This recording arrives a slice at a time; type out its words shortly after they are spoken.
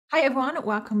Hi everyone,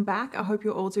 welcome back. I hope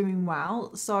you're all doing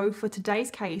well. So for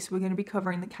today's case, we're going to be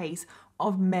covering the case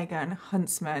of Megan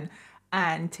Huntsman.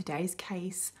 And today's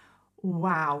case,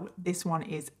 wow, this one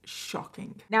is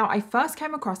shocking. Now, I first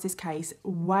came across this case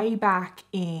way back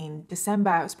in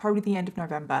December. It was probably the end of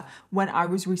November when I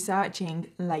was researching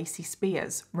Lacey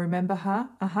Spears. Remember her?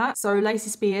 So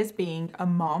Lacey Spears being a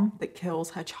mom that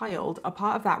kills her child. A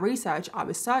part of that research, I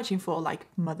was searching for like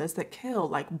mothers that kill,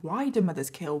 like why do mothers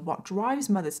kill? What drives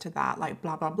mothers to that? Like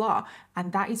blah, blah, blah.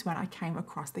 And that is when I came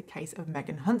across the case of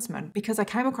Megan Huntsman because I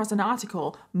came across an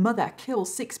article, Mother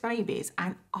Kills 6 Babies.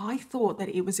 And I thought that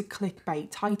it was a clickbait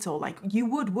title. Like you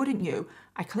would, wouldn't you?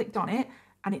 I clicked on it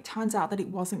and it turns out that it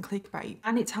wasn't clickbait.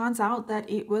 And it turns out that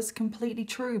it was completely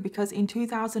true because in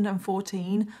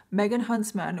 2014, Megan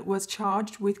Huntsman was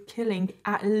charged with killing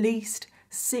at least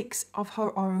 6 of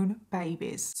her own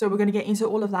babies. So we're going to get into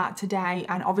all of that today,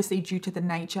 and obviously due to the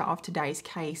nature of today's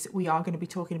case, we are going to be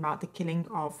talking about the killing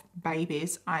of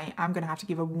babies. I am going to have to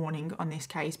give a warning on this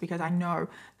case because I know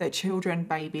that children,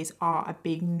 babies are a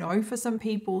big no for some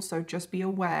people, so just be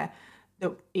aware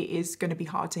that it is going to be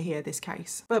hard to hear this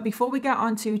case. But before we get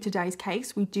on to today's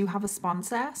case, we do have a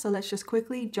sponsor, so let's just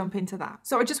quickly jump into that.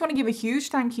 So I just want to give a huge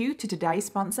thank you to today's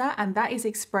sponsor, and that is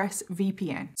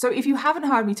ExpressVPN. So if you haven't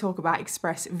heard me talk about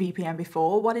ExpressVPN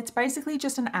before, well, it's basically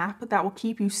just an app that will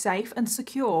keep you safe and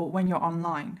secure when you're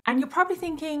online. And you're probably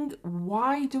thinking,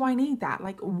 why do I need that?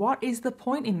 Like, what is the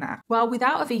point in that? Well,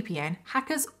 without a VPN,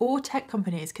 hackers or tech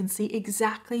companies can see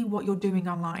exactly what you're doing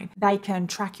online. They can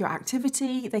track your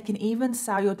activity, they can even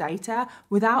sell your data.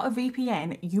 Without a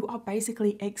VPN, you are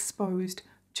basically exposed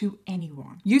to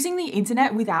anyone. Using the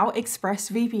internet without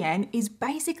ExpressVPN is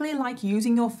basically like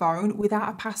using your phone without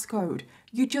a passcode.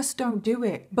 You just don't do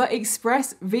it. But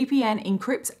ExpressVPN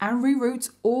encrypts and reroutes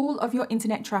all of your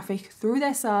internet traffic through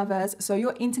their servers, so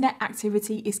your internet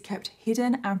activity is kept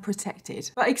hidden and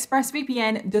protected. But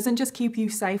ExpressVPN doesn't just keep you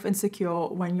safe and secure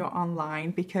when you're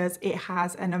online, because it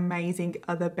has an amazing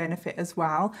other benefit as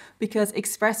well, because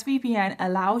ExpressVPN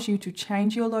allows you to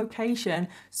change your location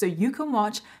so you can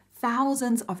watch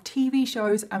thousands of TV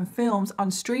shows and films on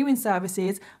streaming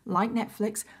services like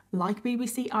Netflix, like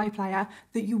BBC iPlayer,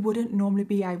 that you wouldn't normally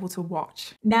be able to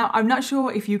watch. Now, I'm not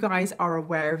sure if you guys are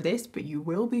aware of this, but you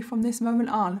will be from this moment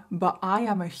on, but I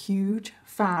am a huge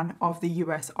fan of the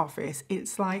US Office.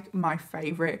 It's like my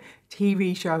favorite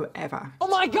TV show ever. Oh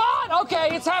my God!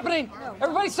 Okay, it's happening.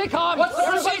 Everybody stay calm. What's the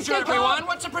procedure, everyone?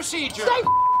 What's the procedure? Stay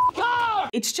calm!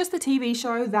 It's just a TV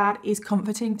show that is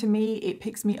comforting to me. It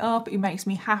picks me up, it makes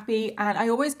me happy, and I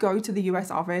always go to the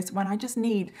US Office when I just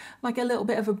need like a little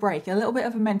bit of a break, a little bit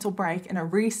of a mental break and a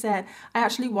reset. I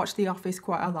actually watch The Office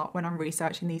quite a lot when I'm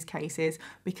researching these cases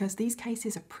because these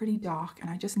cases are pretty dark and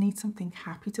I just need something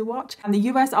happy to watch. And the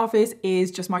US Office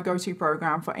is just my go-to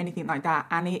program for anything like that,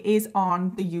 and it is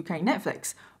on the UK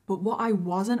Netflix. But what I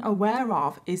wasn't aware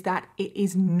of is that it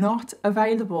is not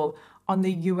available on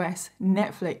the US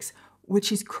Netflix,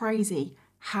 which is crazy.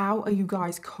 How are you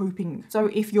guys coping? So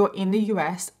if you're in the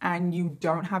US and you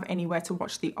don't have anywhere to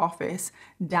watch The Office,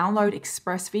 download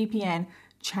ExpressVPN,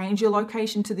 change your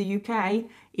location to the UK.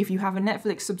 If you have a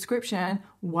Netflix subscription,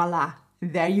 voila,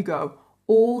 there you go.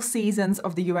 All seasons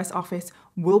of the US Office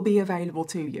will be available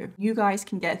to you. You guys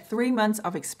can get 3 months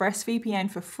of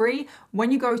ExpressVPN for free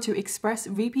when you go to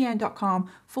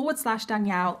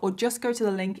expressvpn.com/Danielle, or just go to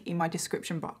the link in my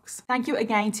description box. Thank you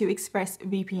again to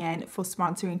ExpressVPN for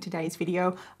sponsoring today's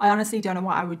video. I honestly don't know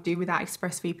what I would do without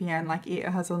ExpressVPN. Like, it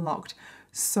has unlocked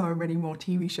so many more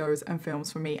TV shows and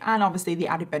films for me, and obviously the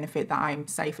added benefit that I'm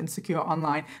safe and secure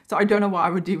online. So I don't know what I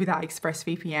would do without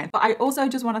ExpressVPN. But I also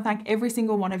just want to thank every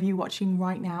single one of you watching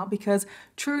right now, because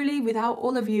truly without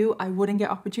all of you, I wouldn't get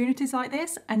opportunities like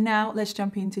this. And now let's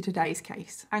jump into today's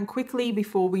case. And quickly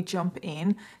before we jump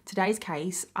in, today's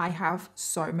case, I have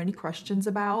so many questions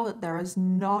about. There is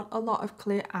not a lot of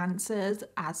clear answers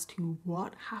as to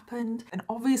what happened. And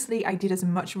obviously I did as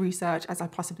much research as I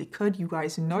possibly could. You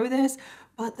guys know this.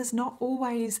 But there's not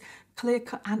always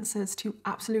clear-cut answers to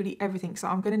absolutely everything. So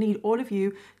I'm going to need all of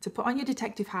you to put on your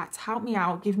detective hats, help me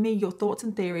out, give me your thoughts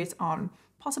and theories on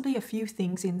possibly a few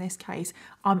things in this case.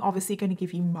 I'm obviously going to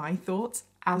give you my thoughts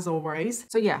as always.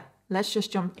 So yeah, let's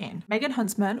just jump in. Megan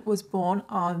Huntsman was born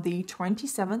on the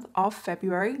 27th of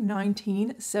February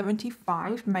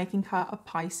 1975, making her a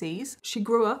Pisces. She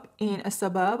grew up in a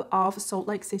suburb of Salt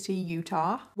Lake City,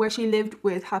 Utah, where she lived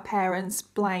with her parents,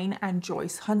 Blaine and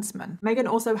Joyce Huntsman. Megan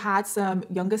also had some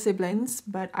younger siblings,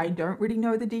 but I don't really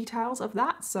know the details of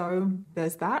that, so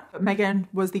there's that. But Megan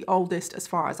was the oldest as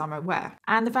far as I'm aware.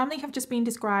 And the family have just been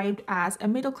described as a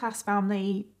middle-class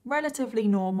family, relatively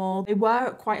normal. They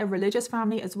were quite a religious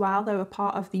family as well. They were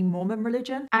part of the Mormon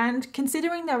religion. And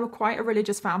considering they were quite a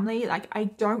religious family, like, I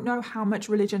don't know how much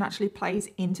religion actually plays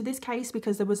into this case,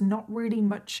 because there was not really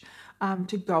much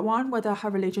to go on whether her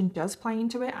religion does play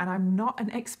into it. And I'm not an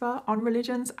expert on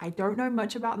religions. I don't know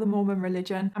much about the Mormon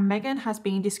religion. And Megan has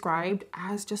been described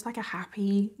as just like a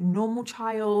happy, normal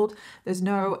child. There's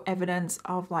no evidence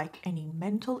of like any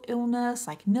mental illness,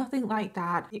 like nothing like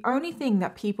that. The only thing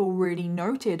that people really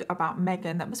noted about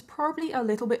Megan that was probably a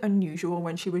little bit unusual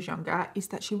when she was younger is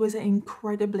that she was an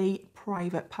incredibly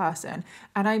private person.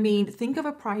 And I mean, think of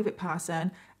a private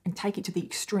person and take it to the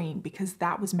extreme, because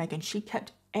that was Megan. She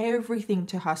kept everything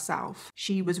to herself.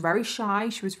 She was very shy,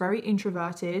 she was very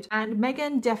introverted, and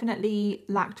Megan definitely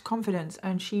lacked confidence,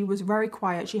 and she was very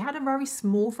quiet. She had a very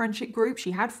small friendship group.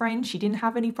 She had friends. She didn't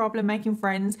have any problem making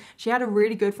friends. She had a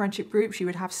really good friendship group. She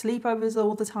would have sleepovers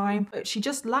all the time, but she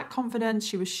just lacked confidence.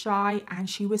 She was shy, and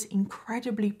she was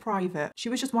incredibly private. She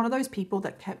was just one of those people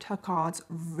that kept her cards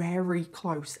very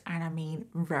close, and I mean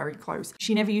very close.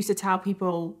 She never used to tell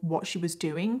people what she was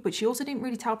doing, but she also didn't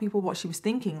really tell people what she was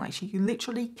thinking. Like, she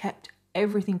literally kept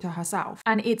everything to herself.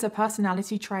 And it's a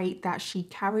personality trait that she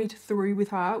carried through with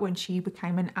her when she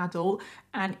became an adult.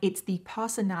 And it's the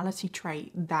personality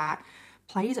trait that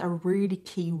plays a really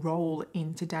key role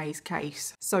in today's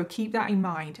case. So keep that in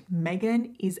mind.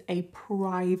 Megan is a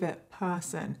private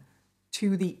person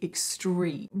to the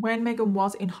extreme. When Megan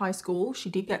was in high school, she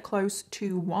did get close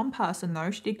to one person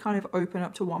though. She did kind of open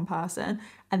up to one person,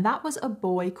 and that was a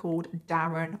boy called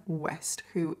Darren West,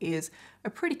 who is a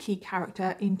pretty key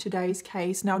character in today's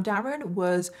case. Now, Darren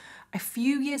was a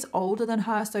few years older than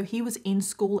her, so he was in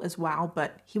school as well,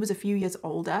 but he was a few years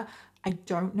older. I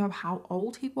don't know how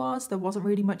old he was. There wasn't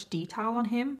really much detail on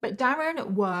him, but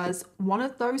Darren was one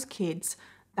of those kids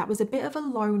that was a bit of a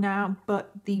loner, but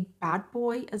the bad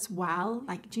boy as well.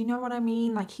 Like, do you know what I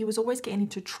mean? Like, he was always getting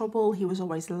into trouble. He was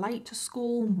always late to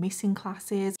school, missing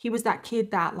classes. He was that kid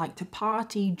that liked to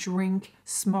party, drink,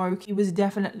 smoke. He was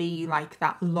definitely like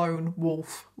that lone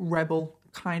wolf rebel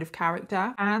kind of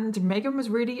character, and Megan was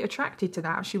really attracted to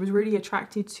that. She was really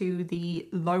attracted to the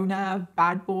loner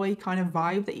bad boy kind of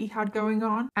vibe that he had going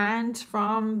on, and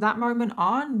from that moment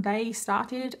on they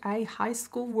started a high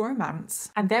school romance,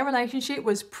 and their relationship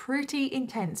was pretty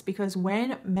intense because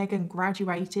when Megan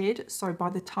graduated, so by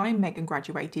the time Megan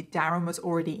graduated, Darren was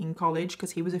already in college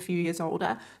because he was a few years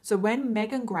older. So when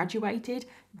Megan graduated,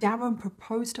 Darren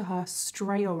proposed to her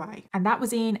straight away, and that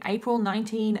was in April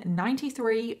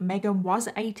 1993. Megan was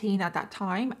 18 at that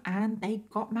time, and they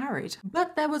got married.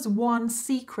 But there was one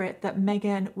secret that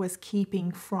Megan was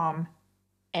keeping from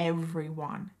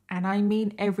everyone, and I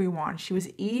mean everyone. She was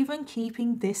even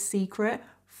keeping this secret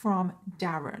from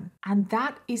Darren, and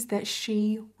that is that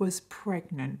she was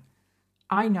pregnant.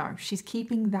 I know, she's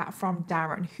keeping that from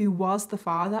Darren, who was the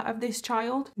father of this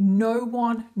child. No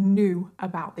one knew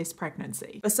about this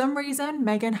pregnancy. For some reason,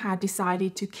 Megan had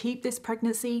decided to keep this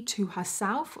pregnancy to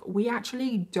herself. We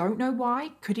actually don't know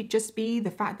why. Could it just be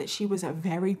the fact that she was a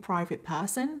very private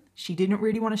person? She didn't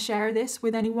really want to share this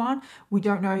with anyone. We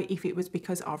don't know if it was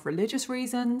because of religious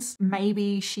reasons.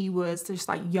 Maybe she was just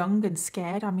like young and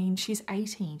scared. I mean, she's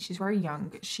 18, she's very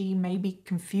young. She may be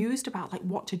confused about like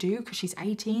what to do because she's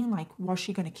 18. Like, was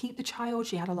she going to keep the child?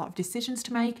 She had a lot of decisions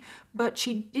to make, but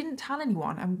she didn't tell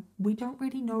anyone, and we don't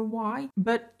really know why.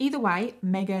 But either way,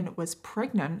 Megan was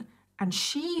pregnant, and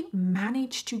she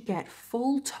managed to get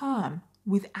full term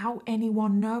without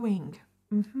anyone knowing.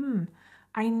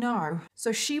 I know.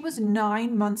 So she was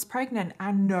 9 months pregnant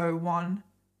and no one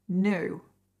knew.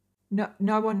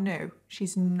 No one knew.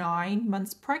 She's 9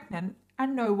 months pregnant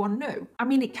and no one knew. I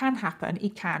mean, it can happen.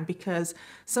 It can, because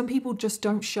some people just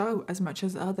don't show as much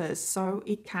as others. So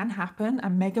it can happen.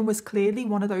 And Megan was clearly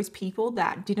one of those people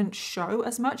that didn't show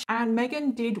as much. And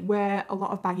Megan did wear a lot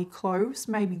of baggy clothes.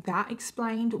 Maybe that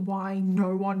explained why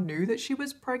no one knew that she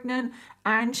was pregnant.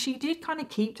 And she did kind of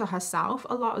keep to herself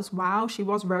a lot as well. She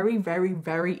was very, very,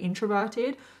 very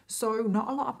introverted. So not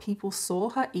a lot of people saw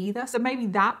her either. So maybe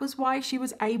that was why she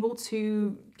was able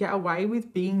to get away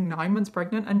with being 9 months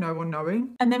pregnant and no one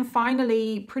knowing. And then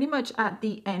finally, pretty much at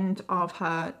the end of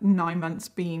her 9 months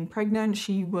being pregnant,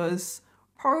 she was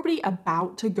probably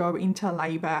about to go into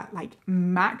labor, like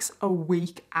max a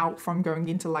week out from going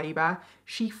into labor.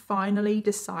 She finally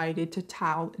decided to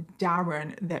tell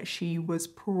Darren that she was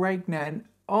pregnant.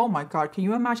 Oh my God, can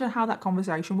you imagine how that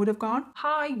conversation would have gone?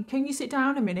 Hi, can you sit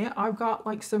down a minute? I've got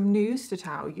like some news to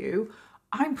tell you.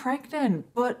 I'm pregnant,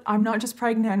 but I'm not just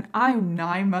pregnant, I'm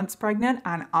 9 months pregnant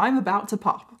and I'm about to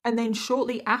pop. And then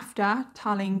shortly after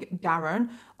telling Darren,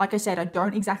 like I said, I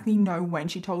don't exactly know when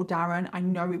she told Darren. I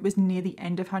know it was near the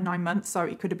end of her 9 months, so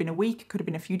it could have been a week, could have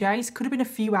been a few days, could have been a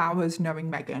few hours knowing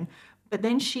Megan. But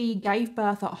then she gave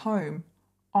birth at home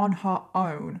on her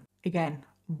own. Again,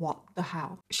 what the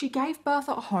hell? She gave birth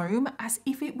at home as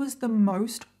if it was the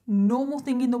most normal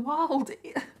thing in the world.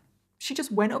 She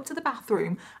just went up to the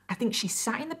bathroom. I think she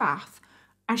sat in the bath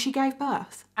and she gave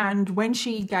birth. And when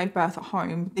she gave birth at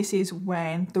home, this is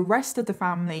when the rest of the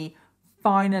family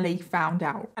finally found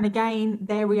out. And again,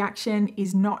 their reaction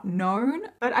is not known,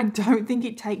 but I don't think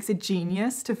it takes a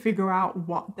genius to figure out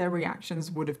what their reactions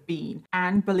would have been.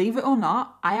 And believe it or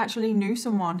not, I actually knew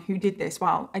someone who did this.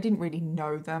 Well, I didn't really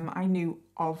know them. I knew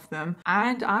of them.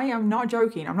 And I am not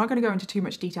joking. I'm not going to go into too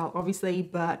much detail, obviously,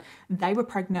 but they were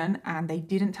pregnant and they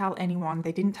didn't tell anyone.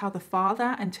 They didn't tell the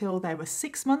father until they were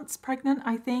 6 months pregnant,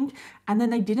 I think. And then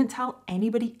they didn't tell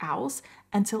anybody else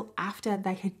until after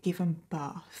they had given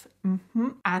birth.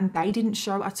 And they didn't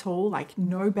show at all, like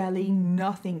no belly,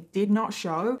 nothing, did not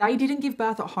show. They didn't give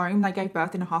birth at home, they gave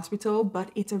birth in a hospital,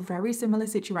 but it's a very similar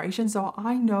situation. So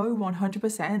I know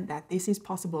 100% that this is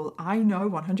possible. I know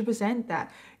 100%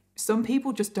 that some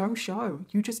people just don't show.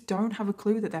 You just don't have a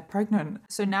clue that they're pregnant.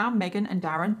 So now Megan and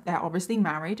Darren, they're obviously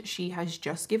married. She has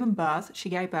just given birth. She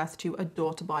gave birth to a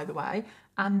daughter, by the way.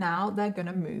 And now they're going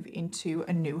to move into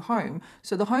a new home.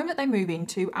 So the home that they move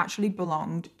into actually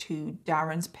belonged to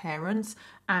Darren's parents.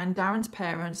 And Darren's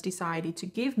parents decided to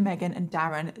give Megan and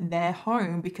Darren their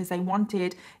home because they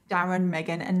wanted Darren,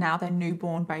 Megan, and now their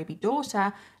newborn baby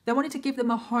daughter, they wanted to give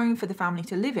them a home for the family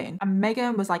to live in. And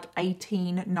Megan was like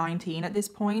 18, 19 at this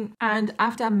point. And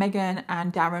after Megan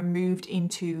and Darren moved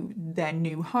into their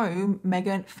new home,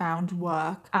 Megan found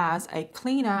work as a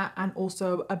cleaner and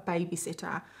also a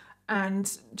babysitter.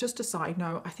 And just a side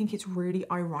note, I think it's really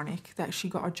ironic that she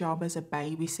got a job as a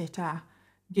babysitter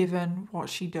given what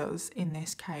she does in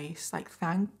this case. Like,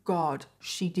 thank God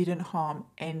she didn't harm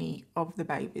any of the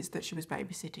babies that she was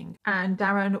babysitting. And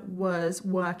Darren was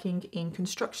working in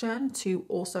construction to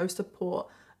also support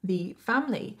the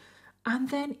family. And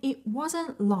then it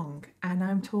wasn't long, and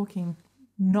I'm talking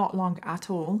not long at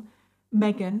all,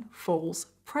 Megan falls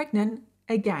pregnant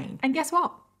again. And guess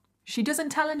what? She doesn't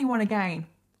tell anyone again.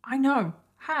 I know.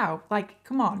 How? Like,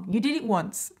 come on, you did it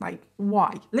once. Like,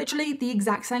 why? Literally the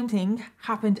exact same thing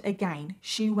happened again.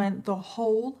 She went the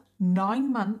whole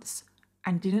 9 months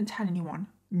and didn't tell anyone.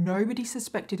 Nobody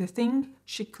suspected a thing.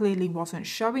 She clearly wasn't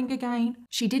showing again.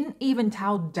 She didn't even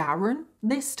tell Darren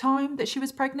this time that she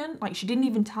was pregnant. Like, she didn't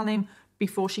even tell him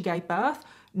before she gave birth.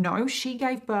 No, she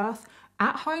gave birth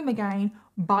at home again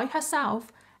by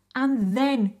herself. And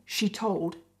then she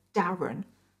told Darren.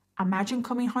 Imagine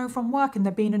coming home from work and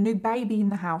there being a new baby in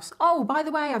the house. Oh, by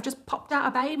the way, I've just popped out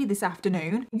a baby this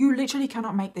afternoon. You literally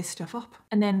cannot make this stuff up.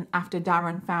 And then after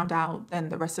Darren found out, then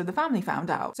the rest of the family found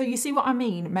out. So you see what I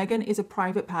mean? Megan is a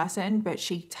private person, but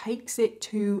she takes it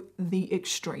to the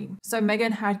extreme. So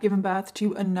Megan had given birth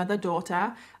to another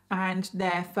daughter, and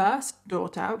their first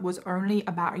daughter was only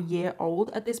about a year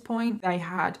old at this point. They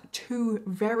had 2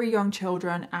 very young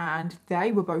children and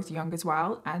they were both young as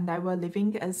well, and they were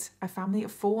living as a family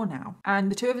of 4 now.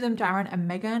 And the 2 of them, Darren and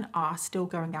Megan, are still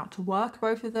going out to work,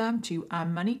 both of them, to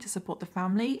earn money to support the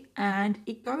family, and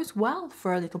it goes well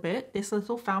for a little bit. This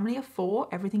little family of 4,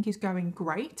 everything is going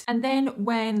great. And then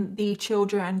when the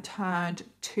children turned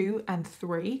 2 and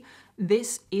 3,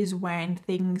 this is when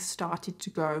things started to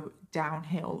go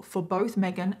downhill for both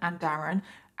Megan and Darren,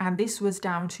 and this was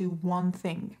down to one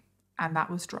thing, and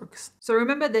that was drugs. So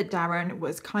remember that Darren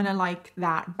was kind of like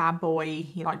that bad boy.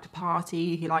 He liked to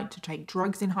party, he liked to take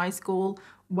drugs in high school.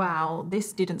 Well,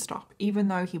 this didn't stop. Even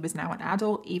though he was now an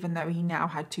adult, even though he now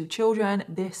had 2 children,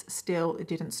 this still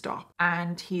didn't stop.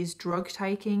 And his drug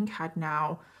taking had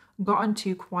now gotten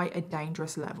to quite a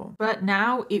dangerous level. But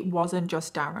now it wasn't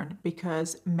just Darren,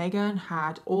 because Megan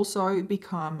had also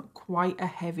become quite a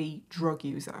heavy drug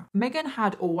user. Megan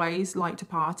had always liked to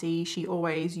party, she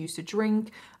always used to drink,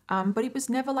 but it was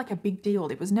never like a big deal.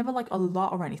 It was never like a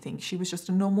lot or anything. She was just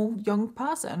a normal young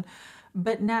person.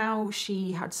 But now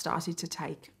she had started to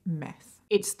take meth.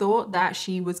 It's thought that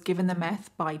she was given the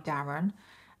meth by Darren.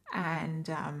 And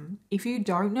if you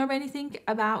don't know anything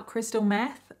about crystal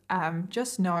meth,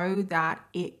 just know that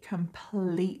it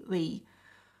completely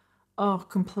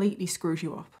screws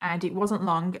you up. And it wasn't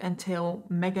long until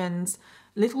Megan's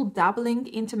little dabbling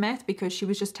into meth because she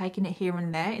was just taking it here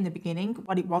and there in the beginning,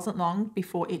 but it wasn't long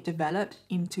before it developed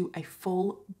into a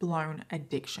full-blown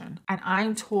addiction. And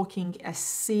I'm talking a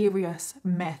serious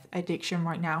meth addiction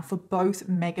right now for both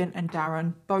Megan and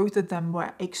Darren. Both of them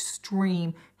were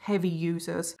extreme heavy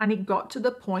users, and it got to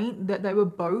the point that they were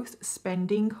both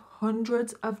spending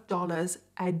hundreds of dollars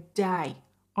a day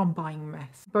on buying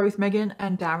meth. Both Megan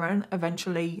and Darren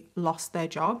eventually lost their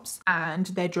jobs, and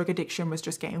their drug addiction was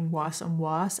just getting worse and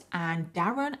worse. And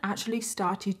Darren actually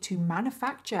started to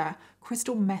manufacture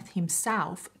crystal meth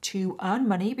himself to earn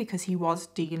money because he was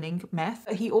dealing meth.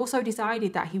 He also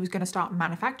decided that he was going to start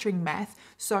manufacturing meth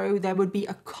so there would be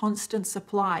a constant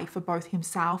supply for both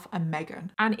himself and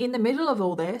Megan. And in the middle of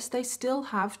all this, they still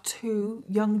have 2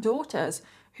 young daughters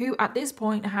who at this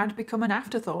point had become an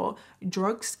afterthought.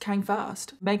 Drugs came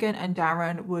first. Megan and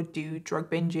Darren would do drug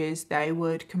binges. They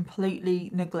would completely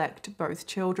neglect both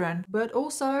children, but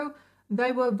also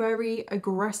they were very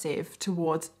aggressive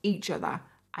towards each other.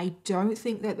 I don't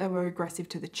think that they were aggressive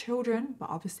to the children, but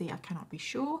obviously I cannot be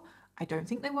sure. I don't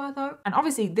think they were though. And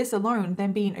obviously this alone,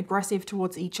 them being aggressive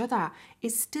towards each other,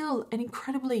 is still an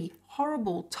incredibly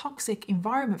horrible, toxic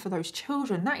environment for those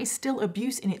children. That is still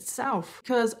abuse in itself,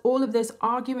 because all of this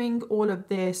arguing, all of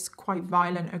this quite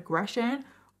violent aggression,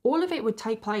 all of it would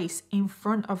take place in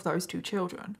front of those 2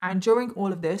 children. And during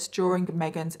all of this, during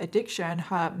Megan's addiction,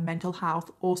 her mental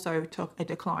health also took a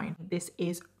decline. This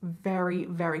is very,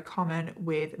 very common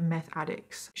with meth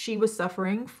addicts. She was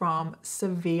suffering from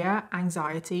severe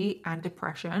anxiety and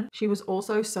depression. She was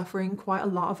also suffering quite a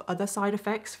lot of other side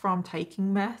effects from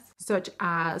taking meth, such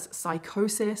as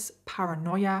psychosis,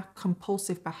 paranoia,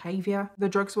 compulsive behavior. The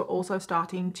drugs were also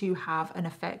starting to have an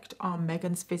effect on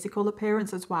Megan's physical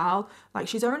appearance as well. Like,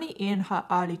 she's only in her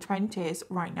early 20s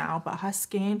right now, but her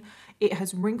skin, it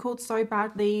has wrinkled so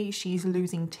badly. She's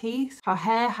losing teeth. Her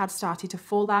hair had started to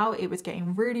fall out. It was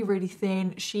getting really, really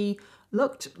thin. She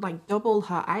looked like double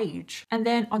her age. And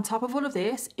then on top of all of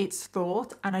this, it's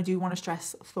thought, and I do want to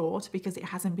stress thought because it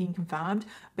hasn't been confirmed,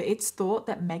 but it's thought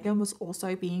that Megan was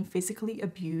also being physically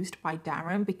abused by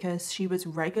Darren because she was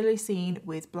regularly seen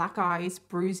with black eyes,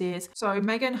 bruises. So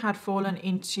Megan had fallen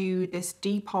into this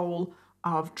deep hole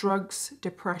of drugs,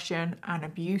 depression, and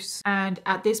abuse. And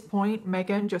at this point,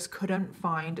 Megan just couldn't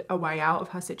find a way out of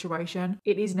her situation.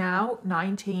 It is now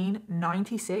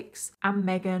 1996, and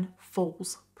Megan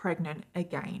falls pregnant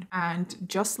again. And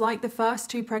just like the first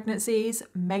 2 pregnancies,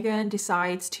 Megan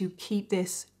decides to keep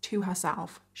this to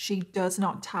herself. She does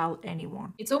not tell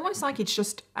anyone. It's almost like it's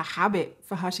just a habit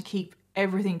for her to keep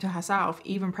everything to herself,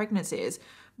 even pregnancies.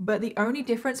 But the only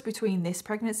difference between this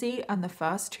pregnancy and the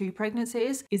first 2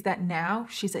 pregnancies is that now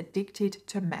she's addicted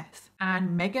to meth.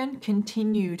 And Megan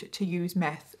continued to use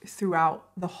meth throughout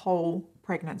the whole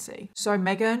pregnancy. So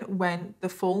Megan went the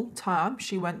full term,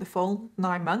 she went the full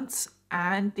 9 months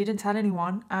and didn't tell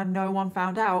anyone, and no one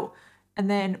found out.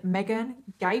 And then Megan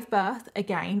gave birth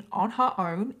again on her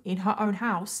own in her own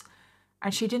house,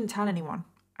 and she didn't tell anyone.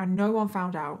 And no one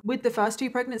found out. With the first 2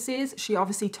 pregnancies, she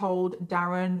obviously told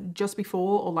Darren just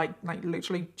before, or like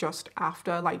literally just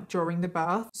after, like during the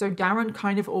birth. So Darren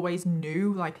kind of always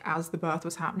knew, like, as the birth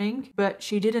was happening, but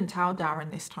she didn't tell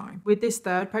Darren this time. With this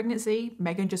 3rd pregnancy,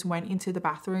 Megan just went into the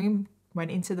bath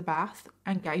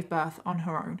and gave birth on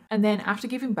her own. And then after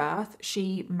giving birth,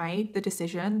 she made the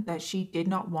decision that she did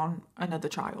not want another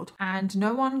child. And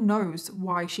no one knows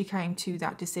why she came to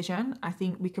that decision. I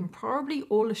think we can probably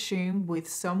all assume with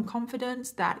some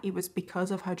confidence that it was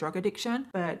because of her drug addiction,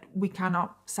 but we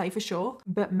cannot say for sure.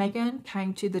 But Megan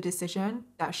came to the decision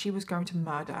that she was going to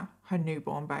murder her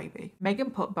newborn baby.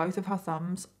 Megan put both of her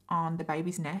thumbs on the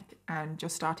baby's neck and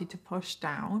just started to push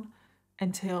down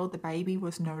until the baby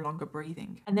was no longer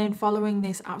breathing. And then following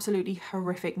this absolutely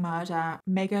horrific murder,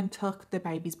 Megan took the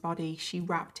baby's body, she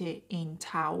wrapped it in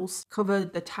towels,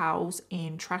 covered the towels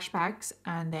in trash bags,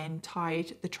 and then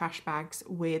tied the trash bags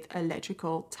with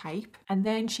electrical tape. And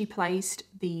then she placed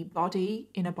the body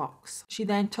in a box. She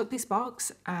then took this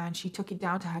box and she took it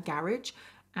down to her garage,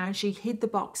 and she hid the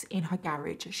box in her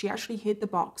garage. She actually hid the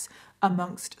box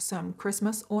amongst some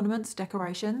Christmas ornaments,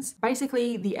 decorations,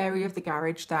 basically the area of the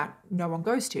garage that no one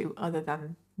goes to other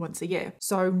than once a year.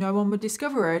 So no one would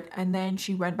discover it. And then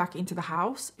she went back into the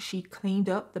house. She cleaned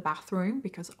up the bathroom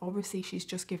because obviously she's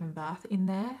just given birth in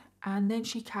there. And then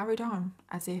she carried on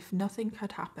as if nothing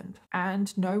had happened.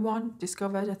 And no one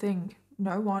discovered a thing.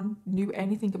 No one knew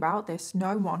anything about this.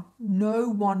 No one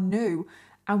knew.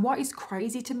 And what is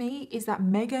crazy to me is that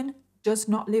Megan does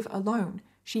not live alone.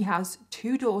 She has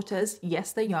 2 daughters.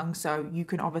 Yes, they're young, so you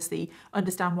can obviously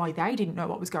understand why they didn't know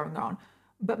what was going on.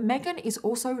 But Megan is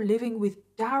also living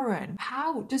with Darren.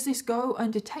 How does this go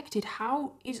undetected?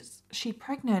 How is she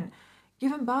pregnant,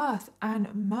 given birth,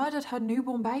 and murdered her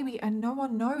newborn baby and no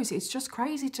one knows? It's just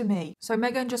crazy to me. So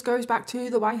Megan just goes back to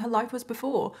the way her life was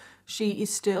before. She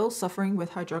is still suffering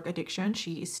with her drug addiction.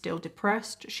 She is still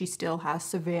depressed. She still has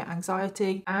severe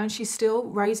anxiety, and she's still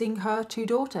raising her 2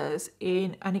 daughters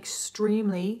in an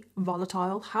extremely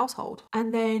volatile household.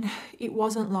 And then it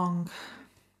wasn't long.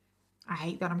 I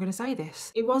hate that I'm going to say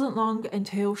this. It wasn't long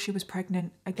until she was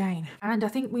pregnant again. And I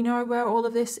think we know where all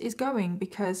of this is going,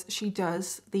 because she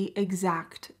does the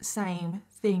exact same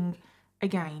thing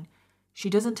again. She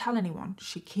doesn't tell anyone.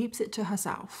 She keeps it to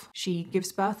herself. She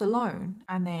gives birth alone,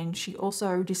 and then she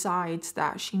also decides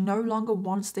that she no longer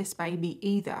wants this baby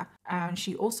either. And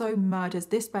she also murders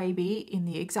this baby in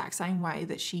the exact same way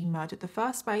that she murdered the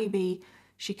first baby.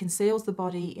 She conceals the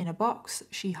body in a box.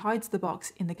 She hides the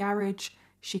box in the garage.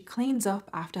 She cleans up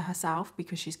after herself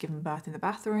because she's given birth in the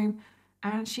bathroom,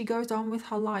 and she goes on with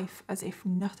her life as if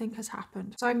nothing has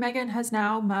happened. So Megan has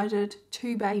now murdered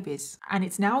 2 babies, and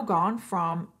it's now gone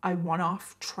from a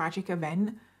one-off tragic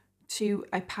event to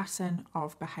a pattern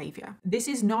of behavior. This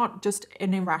is not just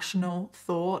an irrational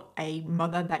thought, a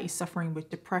mother that is suffering with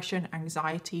depression,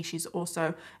 anxiety. She's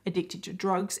also addicted to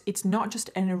drugs. It's not just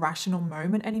an irrational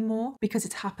moment anymore, because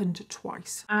it's happened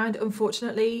twice. And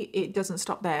unfortunately, it doesn't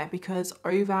stop there, because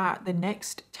over the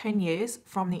next 10 years,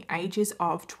 from the ages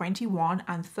of 21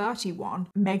 and 31,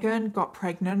 Megan got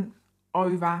pregnant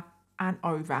over and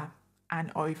over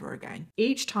and over again.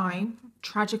 Each time,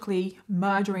 tragically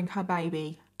murdering her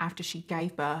baby after she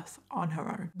gave birth on her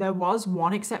own. There was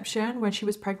one exception when she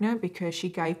was pregnant, because she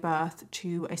gave birth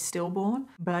to a stillborn,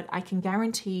 but I can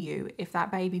guarantee you if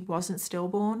that baby wasn't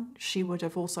stillborn, she would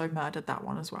have also murdered that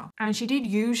one as well. And she did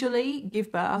usually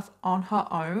give birth on her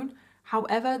own.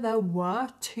 However, there were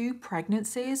 2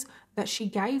 pregnancies that she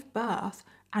gave birth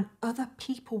and other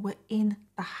people were in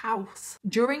the house.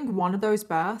 During one of those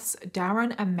births,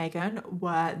 Darren and Megan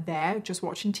were there just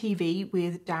watching TV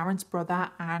with Darren's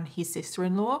brother and his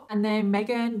sister-in-law. And then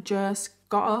Megan just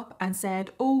got up and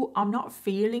said, "Oh, I'm not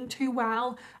feeling too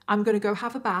well. I'm going to go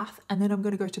have a bath and then I'm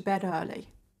going to go to bed early."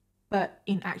 But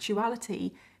in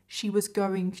actuality, she was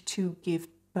going to give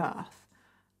birth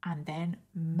and then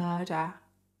murder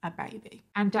a baby.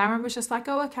 And Darren was just like,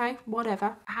 "Oh, okay,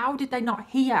 whatever." How did they not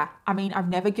hear? I mean, I've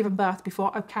never given birth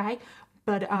before, okay?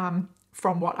 But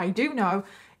from what I do know,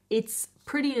 it's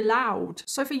pretty loud.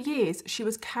 So for years, she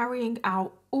was carrying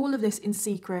out all of this in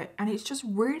secret, and it's just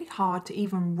really hard to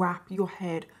even wrap your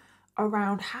head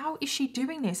around how is she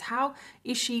doing this? How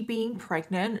is she being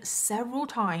pregnant several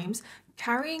times,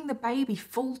 carrying the baby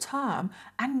full term,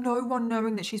 and no one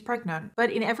knowing that she's pregnant? But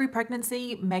in every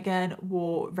pregnancy, Megan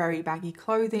wore very baggy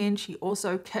clothing. She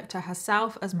also kept to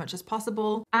herself as much as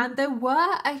possible. And there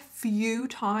were a few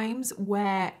times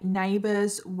where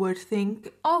neighbors would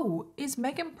think, "Oh, is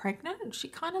Megan pregnant? She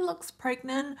kind of looks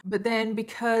pregnant." But then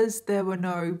because there were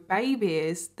no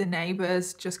babies, the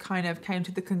neighbors just kind of came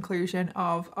to the conclusion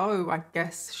of, "Oh, I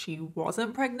guess she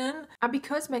wasn't pregnant." And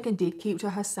because Megan did keep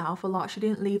to herself a lot, she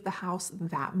didn't leave the house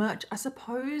that much. I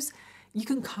suppose you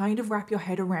can kind of wrap your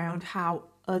head around how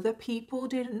other people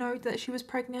didn't know that she was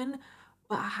pregnant,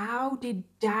 but how did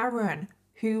Darren,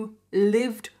 who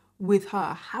lived with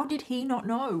her, how did he not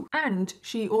know? And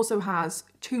she also has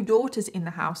 2 daughters in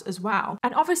the house as well.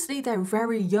 And obviously they're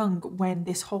very young when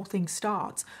this whole thing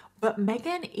starts, but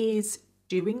Megan is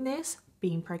doing this,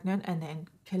 being pregnant and then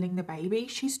killing the baby.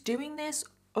 She's doing this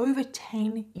over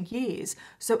 10 years.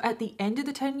 So at the end of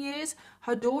the 10 years,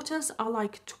 her daughters are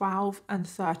like 12 and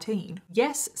 13.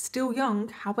 Yes, still young.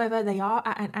 However, they are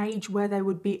at an age where they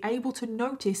would be able to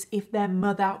notice if their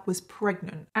mother was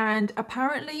pregnant. And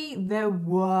apparently there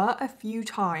were a few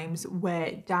times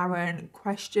where Darren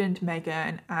questioned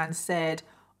Megan and said,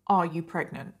 "Are you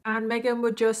pregnant?" And Megan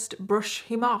would just brush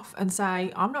him off and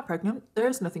say, "I'm not pregnant.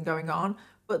 There's nothing going on."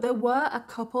 But there were a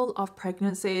couple of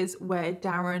pregnancies where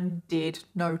Darren did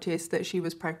notice that she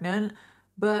was pregnant.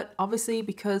 But obviously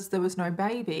because there was no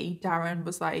baby, Darren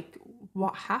was like,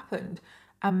 "What happened?"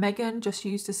 And Megan just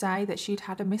used to say that she'd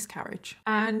had a miscarriage.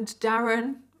 And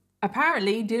Darren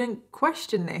apparently didn't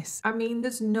question this. I mean,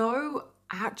 there's no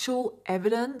actual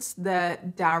evidence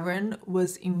that Darren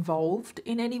was involved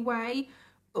in any way.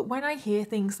 But when I hear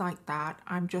things like that,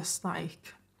 I'm just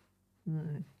like,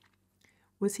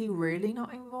 was he really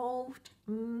not involved?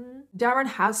 Darren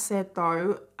has said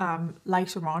though,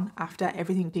 later on, after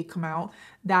everything did come out,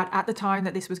 that at the time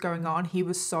that this was going on, he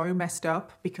was so messed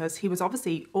up because he was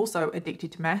obviously also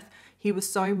addicted to meth. he was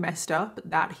so messed up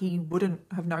that he wouldn't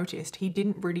have noticed. He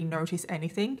didn't really notice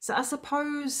anything. So I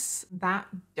suppose that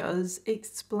does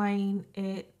explain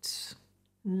it.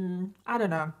 I don't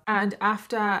know. And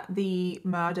after the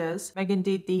murders, Megan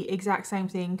did the exact same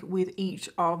thing with each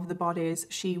of the bodies.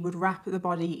 She would wrap the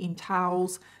body in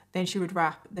towels, then she would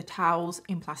wrap the towels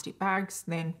in plastic bags,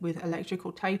 then with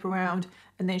electrical tape around,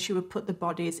 and then she would put the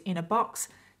bodies in a box,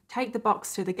 take the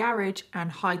box to the garage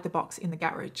and hide the box in the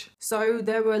garage. So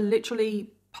there were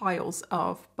literally piles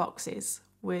of boxes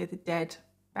with dead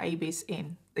babies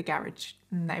in the garage,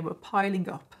 and they were piling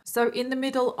up. So in the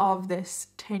middle of this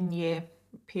 10-year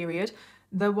period,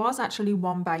 there was actually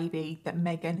one baby that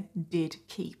Megan did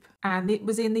keep. And it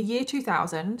was in the year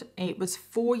 2000. It was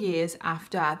 4 years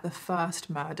after the first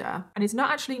murder. And it's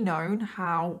not actually known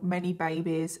how many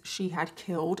babies she had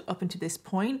killed up until this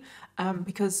point,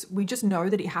 because we just know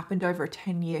that it happened over a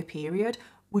 10-year period.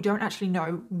 We don't actually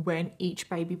know when each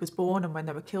baby was born and when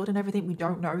they were killed and everything. We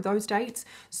don't know those dates.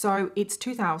 So it's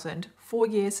 2000, 4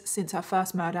 years since her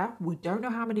first murder. We don't know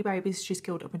how many babies she's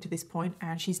killed up until this point,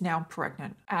 and she's now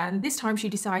pregnant. And this time she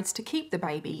decides to keep the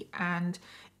baby. And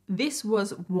this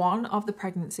was one of the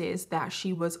pregnancies that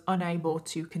she was unable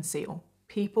to conceal.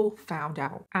 People found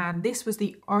out. And this was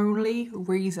the only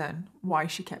reason why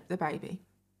she kept the baby,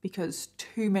 because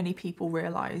too many people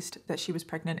realized that she was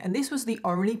pregnant. And this was the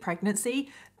only pregnancy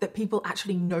that people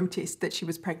actually noticed that she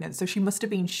was pregnant. So she must have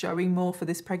been showing more for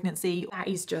this pregnancy. That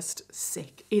is just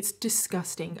sick. It's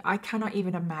disgusting. I cannot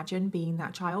even imagine being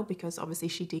that child, because obviously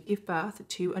she did give birth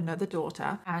to another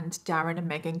daughter, and Darren and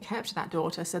Megan kept that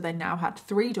daughter. So they now had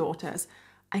 3 daughters.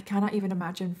 I cannot even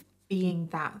imagine being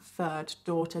that third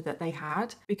daughter that they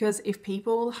had, because if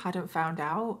people hadn't found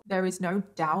out, there is no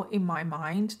doubt in my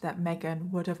mind that Megan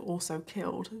would have also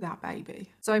killed that baby.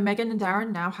 So Megan and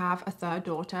Darren now have a third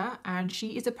daughter, and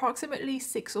she is approximately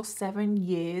 6 or 7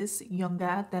 years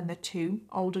younger than the 2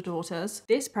 older daughters.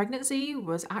 This pregnancy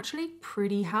was actually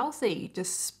pretty healthy,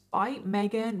 despite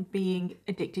Megan being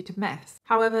addicted to meth.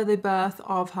 However, the birth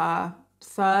of her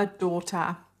third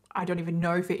daughter, I don't even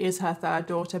know if it is her third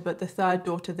daughter, but the third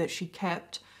daughter that she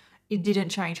kept, it didn't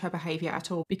change her behaviour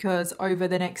at all, because over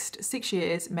the next 6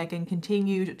 years, Megan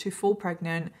continued to fall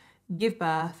pregnant, give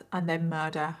birth, and then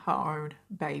murder her own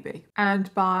baby.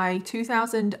 And by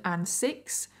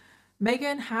 2006,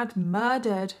 Megan had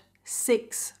murdered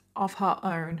 6 of her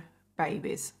own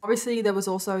babies. Obviously, there was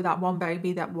also that one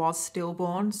baby that was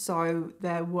stillborn, so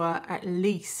there were at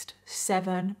least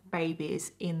 7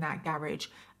 babies in that garage.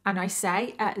 And I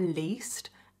say at least,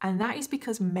 and that is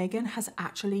because Megan has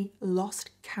actually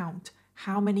lost count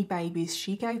how many babies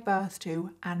she gave birth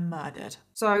to and murdered.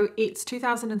 So it's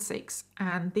 2006,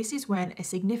 and this is when a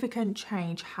significant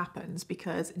change happens,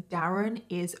 because Darren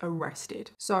is arrested.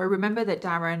 So remember that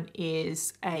Darren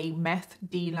is a meth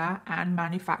dealer and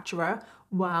manufacturer,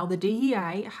 while the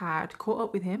DEA had caught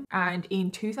up with him. And in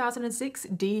 2006,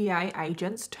 DEA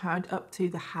agents turned up to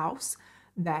the house.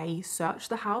 They searched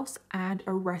the house and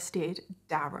arrested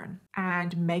Darren.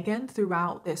 And Megan,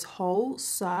 throughout this whole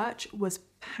search, was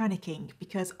panicking,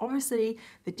 because obviously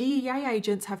the DEA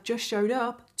agents have just showed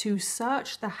up to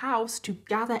search the house to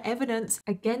gather evidence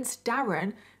against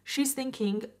Darren. She's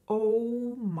thinking,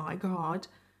 oh my God,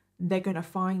 they're going to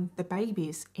find the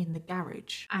babies in the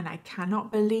garage. And I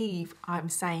cannot believe I'm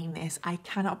saying this. I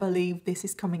cannot believe this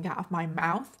is coming out of my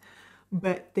mouth.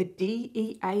 But the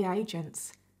DEA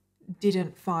agents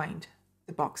didn't find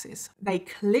the boxes. They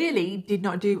clearly did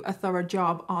not do a thorough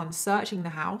job on searching the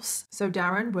house. So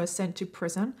Darren was sent to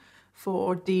prison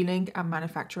for dealing and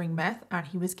manufacturing meth, and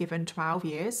he was given 12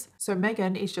 years. So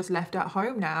Megan is just left at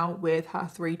home now with her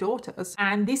 3 daughters.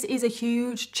 And this is a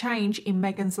huge change in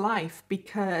Megan's life,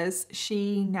 because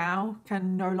she now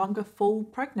can no longer fall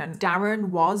pregnant. Darren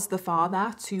was the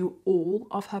father to all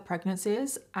of her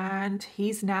pregnancies, and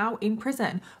he's now in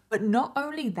prison. But not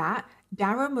only that,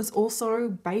 Darren was also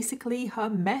basically her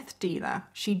meth dealer.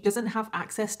 She doesn't have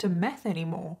access to meth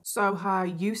anymore. So her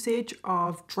usage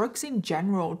of drugs in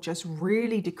general just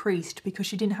really decreased because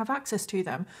she didn't have access to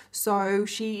them. So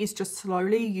she is just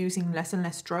slowly using less and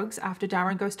less drugs after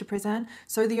Darren goes to prison.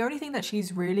 So the only thing that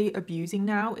she's really abusing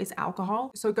now is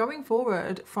alcohol. So going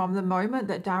forward, from the moment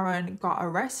that Darren got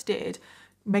arrested,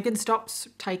 Megan stops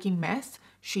taking meth.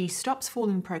 She stops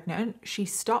falling pregnant, she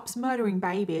stops murdering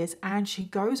babies, and she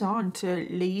goes on to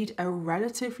lead a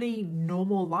relatively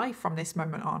normal life from this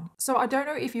moment on. So I don't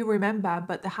know if you remember,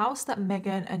 but the house that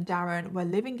Megan and Darren were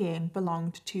living in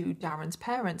belonged to Darren's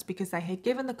parents, because they had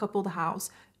given the couple the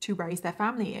house to raise their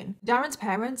family in. Darren's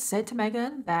parents said to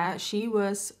Megan that she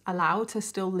was allowed to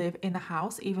still live in the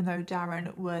house even though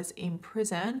Darren was in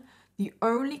prison. The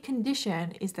only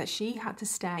condition is that she had to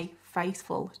stay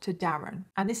faithful to Darren.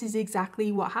 And this is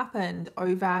exactly what happened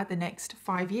over the next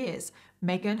 5 years.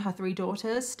 Megan, her 3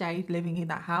 daughters, stayed living in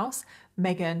that house.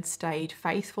 Megan stayed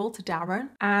faithful to Darren.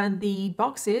 And the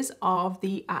boxes of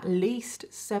the at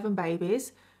least 7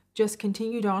 babies just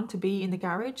continued on to be in the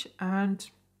garage, and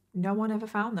no one ever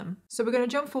found them. So we're going to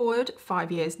jump forward 5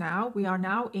 years now. We are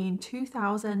now in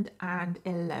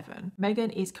 2011. Megan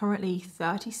is currently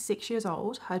 36 years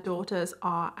old. Her daughters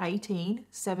are 18,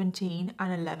 17,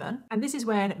 and 11. And this is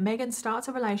when Megan starts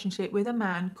a relationship with a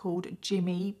man called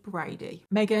Jimmy Brady.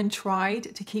 Megan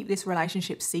tried to keep this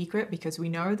relationship secret because we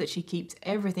know that she keeps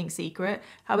everything secret.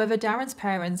 However, Darren's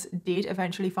parents did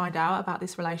eventually find out about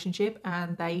this relationship,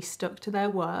 and they stuck to their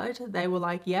word. They were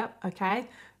like, yep, okay,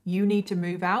 you need to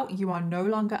move out. You are no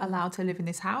longer allowed to live in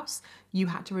this house. You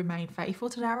had to remain faithful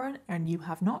to Darren, and you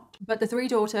have not. But the 3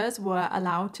 daughters were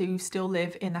allowed to still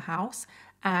live in the house,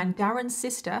 and Darren's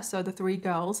sister, so the 3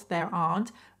 girls, their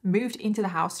aunt, moved into the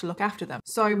house to look after them.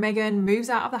 So Megan moves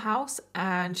out of the house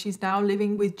and she's now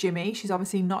living with Jimmy. She's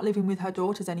obviously not living with her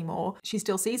daughters anymore. She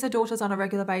still sees her daughters on a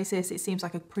regular basis. It seems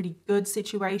like a pretty good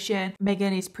situation.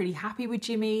 Megan is pretty happy with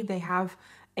Jimmy. They have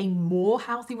a more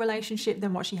healthy relationship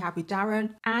than what she had with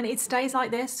Darren. And it stays like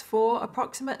this for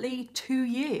approximately 2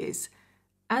 years.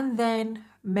 And then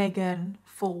Megan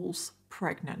falls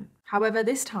pregnant. However,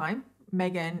 this time,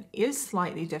 Megan is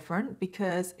slightly different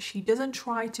because she doesn't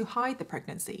try to hide the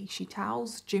pregnancy. She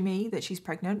tells Jimmy that she's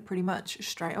pregnant pretty much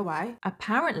straight away.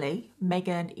 Apparently,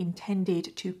 Megan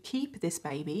intended to keep this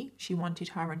baby. She wanted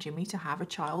her and Jimmy to have a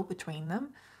child between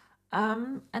them.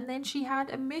 And then she had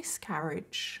a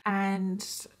miscarriage. And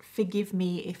forgive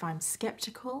me if I'm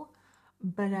skeptical,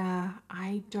 but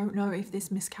I don't know if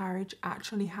this miscarriage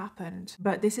actually happened.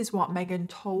 But this is what Megan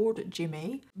told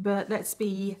Jimmy. But let's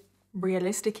be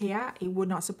realistic here. It would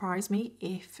not surprise me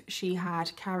if she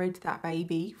had carried that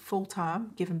baby full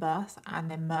term, given birth,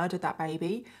 and then murdered that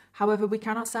baby. However, we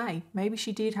cannot say. Maybe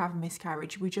she did have a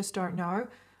miscarriage. We just don't know.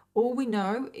 All we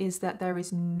know is that there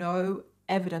is no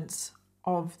evidence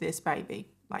of this baby.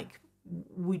 Like,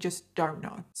 we just don't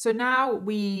know. So now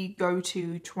we go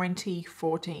to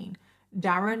 2014.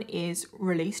 Darren is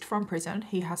released from prison.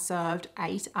 He has served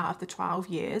 8 out of the 12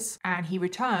 years, and he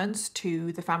returns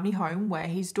to the family home where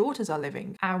his daughters are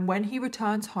living. And when he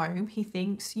returns home, he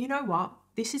thinks, you know what?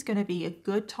 This is going to be a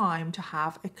good time to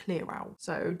have a clear out.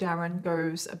 So Darren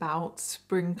goes about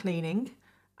spring cleaning,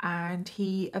 and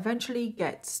he eventually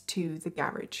gets to the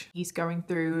garage. He's going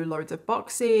through loads of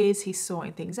boxes, he's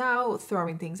sorting things out,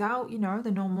 throwing things out, you know,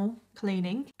 the normal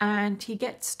cleaning. And he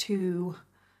gets to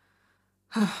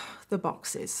the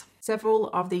boxes. Several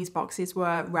of these boxes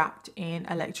were wrapped in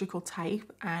electrical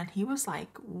tape, and he was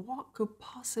like, what could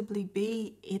possibly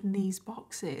be in these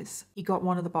boxes? He got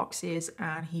one of the boxes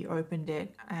and he opened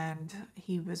it, and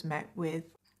he was met with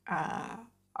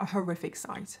a horrific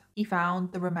sight. He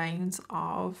found the remains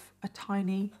of a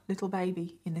tiny little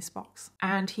baby in this box,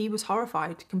 and he was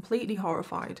horrified, completely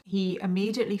horrified. He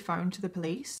immediately phoned the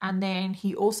police, and then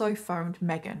he also phoned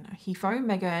Megan. He phoned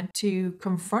Megan to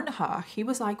confront her. He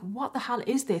was like, what the hell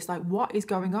is this? Like, what is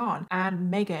going on? And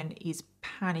Megan is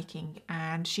panicking,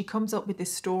 and she comes up with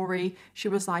this story. She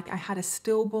was like, I had a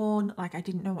stillborn, like I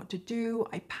didn't know what to do,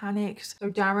 I panicked. So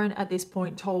Darren at this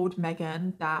point told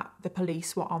Megan that the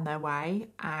police were on their way,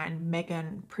 and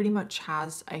Megan pretty much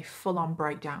has a full-on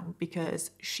breakdown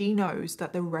because she knows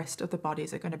that the rest of the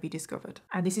bodies are going to be discovered.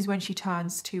 And this is when she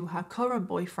turns to her current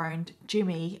boyfriend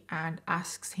Jimmy and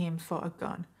asks him for a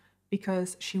gun,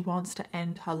 because she wants to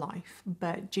end her life.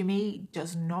 But Jimmy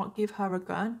does not give her a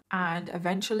gun. And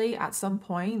eventually, at some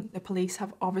point, the police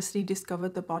have obviously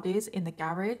discovered the bodies in the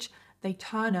garage. They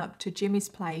turn up to Jimmy's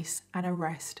place and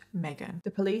arrest Megan.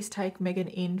 The police take Megan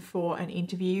in for an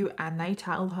interview, and they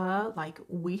tell her, like,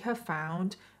 we have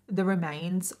found the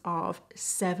remains of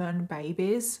 7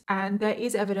 babies, and there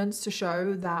is evidence to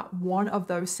show that one of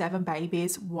those 7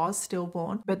 babies was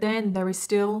stillborn, but then there is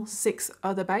still 6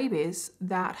 other babies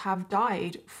that have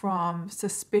died from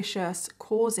suspicious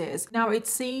causes. Now, it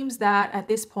seems that at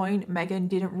this point Megan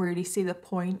didn't really see the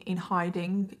point in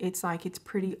hiding. It's like, it's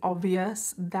pretty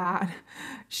obvious that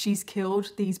she's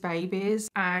killed these babies,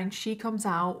 and she comes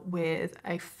out with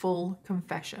a full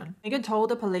confession. Megan told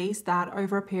the police that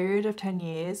over a period of 10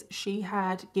 years she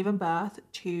had given birth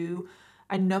to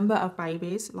a number of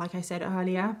babies. Like I said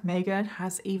earlier, Megan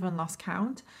has even lost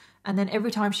count. And then every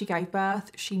time she gave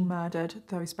birth, she murdered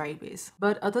those babies.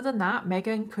 But other than that,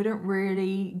 Megan couldn't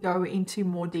really go into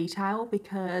more detail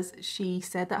because she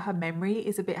said that her memory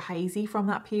is a bit hazy from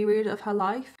that period of her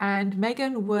life. And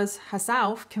Megan was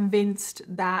herself convinced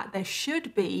that there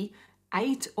should be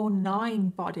 8 or 9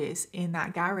 bodies in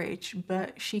that garage,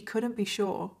 but she couldn't be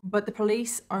sure. But the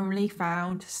police only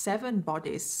found 7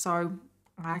 bodies, so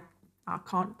I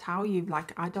can't tell you,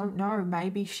 like, I don't know,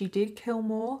 maybe she did kill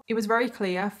more. It was very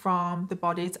clear from the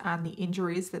bodies and the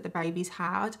injuries that the babies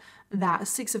had that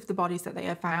 6 of the bodies that they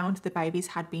had found, the babies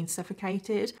had been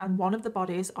suffocated, and one of the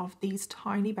bodies of these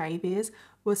tiny babies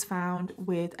was found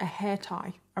with a hair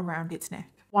tie around its neck.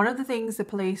 One of the things the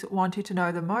police wanted to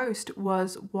know the most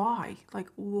was why. Like,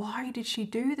 why did she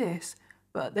do this?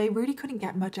 But they really couldn't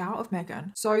get much out of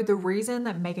Megan. So the reason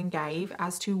that Megan gave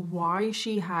as to why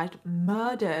she had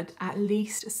murdered at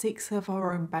least 6 of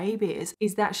her own babies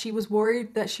is that she was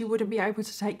worried that she wouldn't be able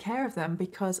to take care of them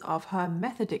because of her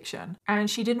meth addiction. And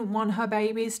she didn't want her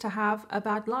babies to have a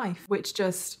bad life, which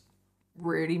just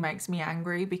really makes me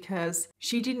angry because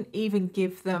she didn't even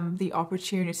give them the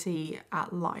opportunity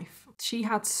at life. She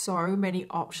had so many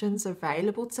options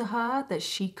available to her that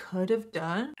she could have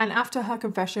done. And after her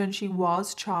confession, she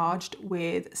was charged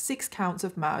with 6 counts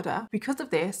of murder. Because of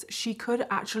this, she could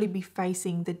actually be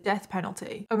facing the death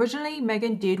penalty. Originally,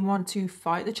 Megan did want to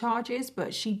fight the charges,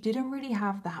 but she didn't really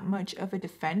have that much of a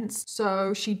defense.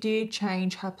 So she did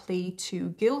change her plea to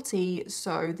guilty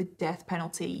so the death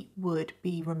penalty would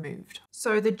be removed.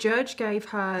 So the judge gave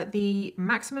her the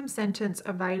maximum sentence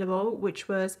available, which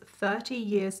was 30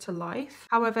 years to life.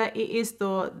 However, it is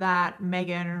thought that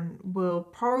Megan will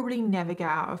probably never get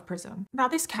out of prison. Now,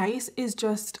 this case is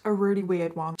just a really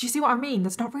weird one. Do you see what I mean?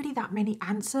 There's not really that many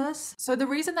answers. So the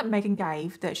reason that Megan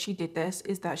gave that she did this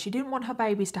is that she didn't want her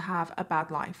babies to have a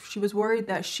bad life. She was worried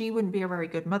that she wouldn't be a very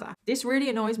good mother. This really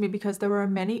annoys me because there are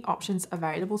many options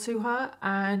available to her,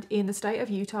 and in the state of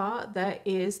Utah, there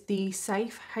is the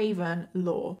safe haven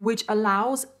law, which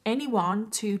allows anyone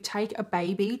to take a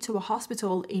baby to a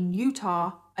hospital in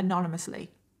Utah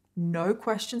anonymously. No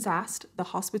questions asked. The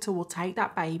hospital will take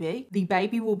that baby. The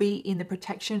baby will be in the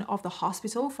protection of the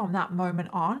hospital from that moment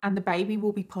on, and the baby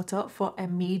will be put up for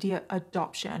immediate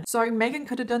adoption. So Megan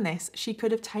could have done this. She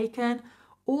could have taken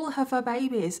all of her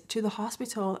babies to the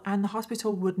hospital, and the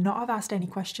hospital would not have asked any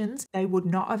questions. They would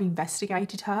not have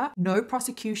investigated her. No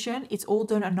prosecution. It's all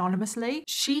done anonymously.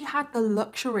 She had the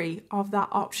luxury of that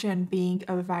option being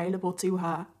available to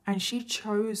her, and she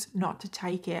chose not to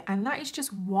take it. And that is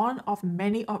just one of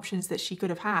many options that she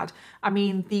could have had. I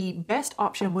mean, the best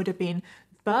option would have been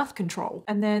birth control.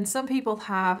 And then some people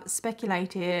have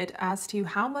speculated as to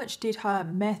how much did her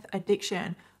meth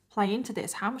addiction play into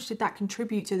this? How much did that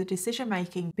contribute to the decision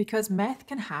making? Because meth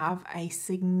can have a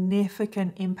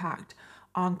significant impact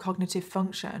on cognitive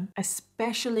function,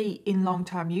 especially in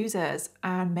long-term users.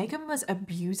 And Megan was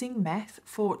abusing meth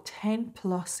for 10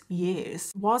 plus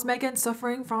years. Was Megan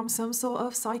suffering from some sort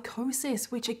of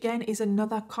psychosis, which again is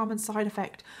another common side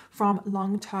effect from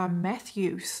long-term meth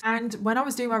use? And when I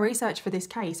was doing my research for this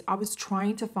case, I was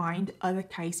trying to find other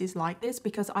cases like this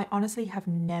because I honestly have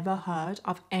never heard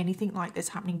of anything like this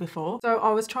happening before. So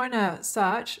I was trying to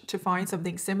search to find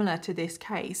something similar to this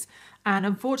case. And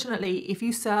unfortunately, if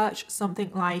you search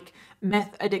something like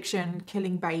meth addiction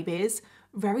killing babies,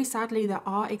 very sadly, there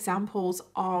are examples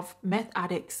of meth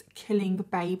addicts killing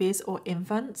babies or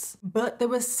infants, but there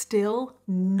was still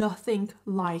nothing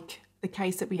like the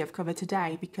case that we have covered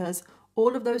today, because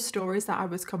all of those stories that I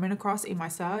was coming across in my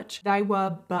search, they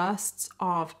were bursts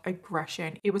of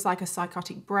aggression. It was like a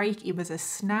psychotic break. It was a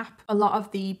snap. A lot of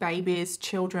the babies,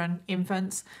 children,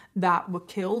 infants that were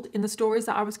killed in the stories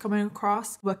that I was coming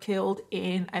across were killed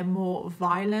in a more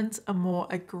violent, a more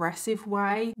aggressive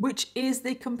way, which is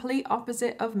the complete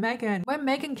opposite of Megan. When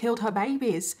Megan killed her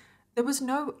babies, there was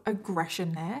no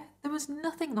aggression there. There was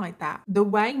nothing like that. The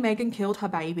way Megan killed her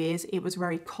babies, it was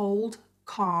very cold,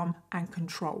 calm and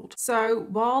controlled. So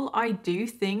while I do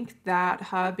think that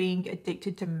her being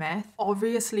addicted to meth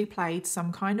obviously played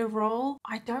some kind of role,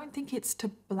 I don't think it's to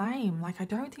blame. Like, I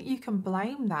don't think you can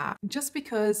blame that. Just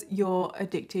because you're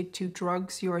addicted to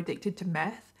drugs, you're addicted to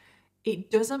meth,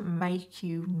 it doesn't make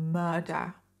you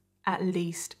murder at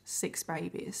least 6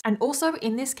 babies. And also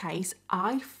in this case,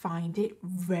 I find it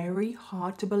very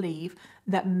hard to believe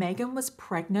that Megan was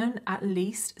pregnant at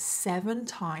least 7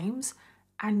 times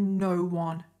and no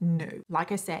one knew.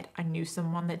 Like I said, I knew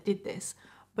someone that did this,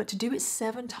 but to do it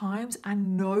 7 times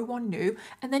and no one knew.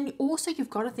 And then also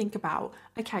you've got to think about,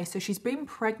 okay, so she's been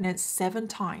pregnant 7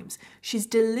 times. She's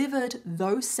delivered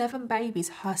those 7 babies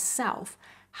herself.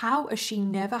 How has she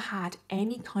never had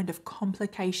any kind of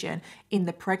complication in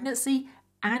the pregnancy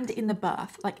and in the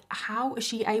birth? Like, how is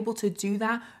she able to do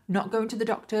that? Not going to the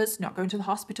doctors, not going to the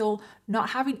hospital, not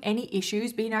having any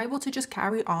issues, being able to just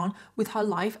carry on with her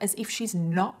life as if she's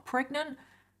not pregnant?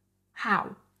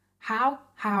 How? How?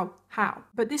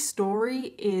 But this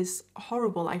story is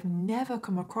horrible. I've never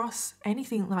come across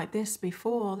anything like this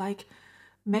before. Like,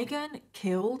 Megan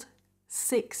killed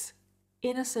 6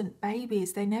 innocent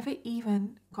babies. They never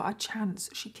even got a chance.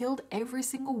 She killed every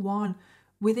single one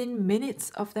within minutes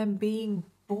of them being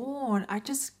born. I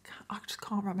just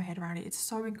can't wrap my head around it. It's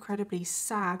so incredibly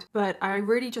sad. But I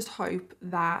really just hope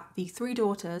that the 3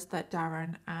 daughters that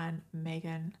Darren and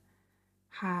Megan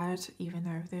had, even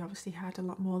though they obviously had a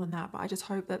lot more than that, but I just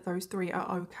hope that those 3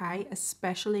 are okay,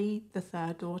 especially the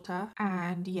 3rd daughter.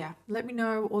 And yeah, let me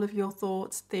know all of your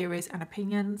thoughts, theories and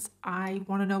opinions. I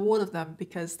want to know all of them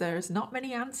because there's not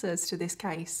many answers to this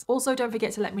case. Also, don't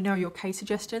forget to let me know your case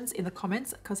suggestions in the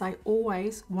comments because I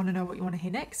always want to know what you want to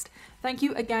hear next. Thank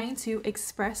you again to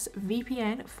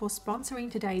ExpressVPN for sponsoring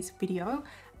today's video,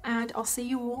 and I'll see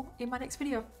you all in my next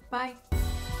video. Bye.